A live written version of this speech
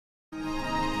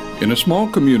In a small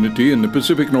community in the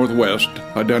Pacific Northwest,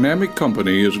 a dynamic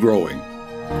company is growing.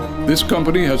 This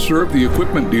company has served the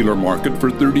equipment dealer market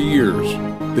for 30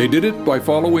 years. They did it by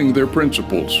following their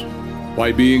principles,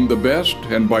 by being the best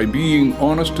and by being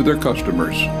honest to their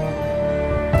customers.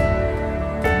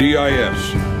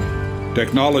 DIS,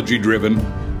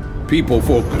 technology-driven,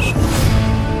 people-focused.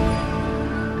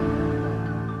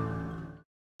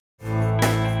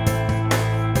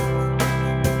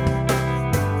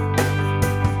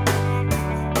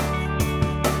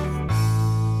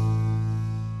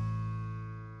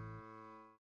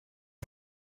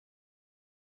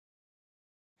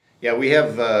 Yeah, we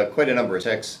have quite a number of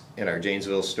techs in our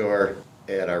Janesville store,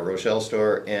 at our Rochelle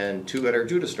store, and 2 at our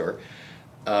Judah store.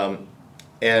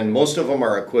 And most of them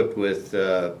are equipped with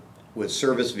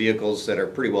service vehicles that are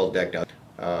pretty well decked out.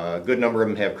 A good number of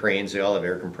them have cranes, they all have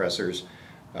air compressors,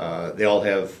 they all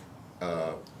have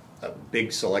a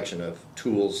big selection of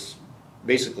tools,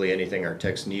 basically anything our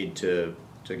techs need to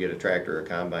get a tractor or a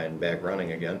combine back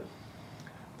running again.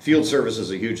 Field service is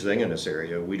a huge thing in this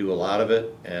area. We do a lot of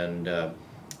it, and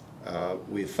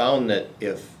we've found that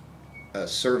if a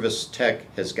service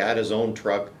tech has got his own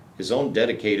truck, his own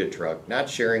dedicated truck, not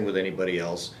sharing with anybody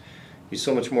else, he's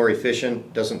so much more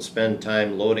efficient, doesn't spend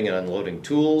time loading and unloading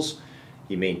tools,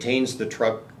 he maintains the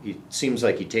truck, it seems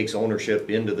like he takes ownership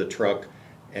into the truck,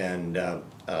 and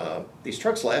these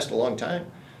trucks last a long time.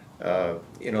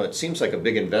 You know, it seems like a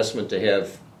big investment to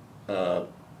have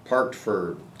parked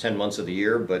for 10 months of the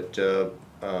year, but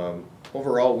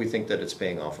overall we think that it's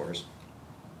paying off for us.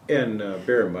 And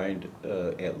bear in mind,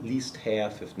 at least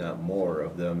half, if not more,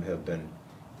 of them have been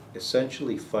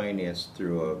essentially financed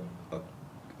through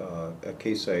a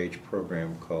Case IH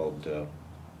program called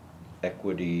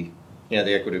Equity. Yeah,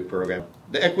 the Equity program.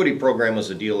 The Equity program was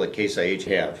a deal that Case IH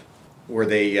have, where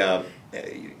they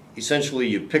essentially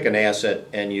you pick an asset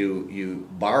and you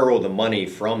borrow the money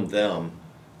from them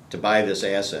to buy this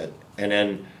asset, and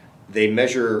then they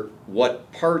measure what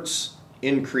parts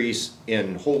increase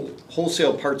in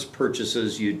wholesale parts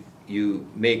purchases you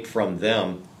make from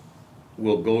them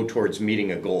will go towards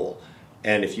meeting a goal,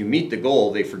 and if you meet the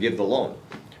goal, they forgive the loan.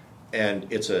 And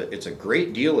it's a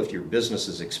great deal if your business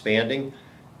is expanding,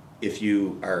 if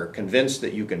you are convinced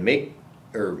that you can make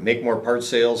more part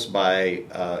sales by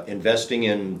investing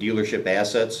in dealership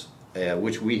assets,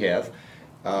 which we have.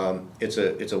 It's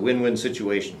a win-win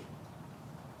situation.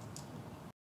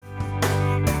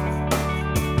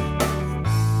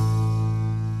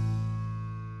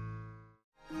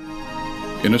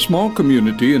 In a small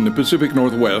community in the Pacific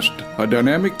Northwest, a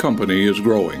dynamic company is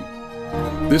growing.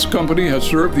 This company has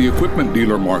served the equipment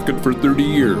dealer market for 30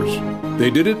 years. They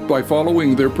did it by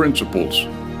following their principles,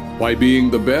 by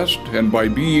being the best and by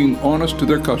being honest to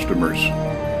their customers.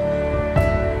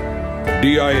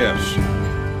 DIS,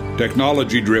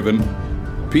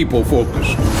 technology-driven,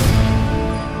 people-focused.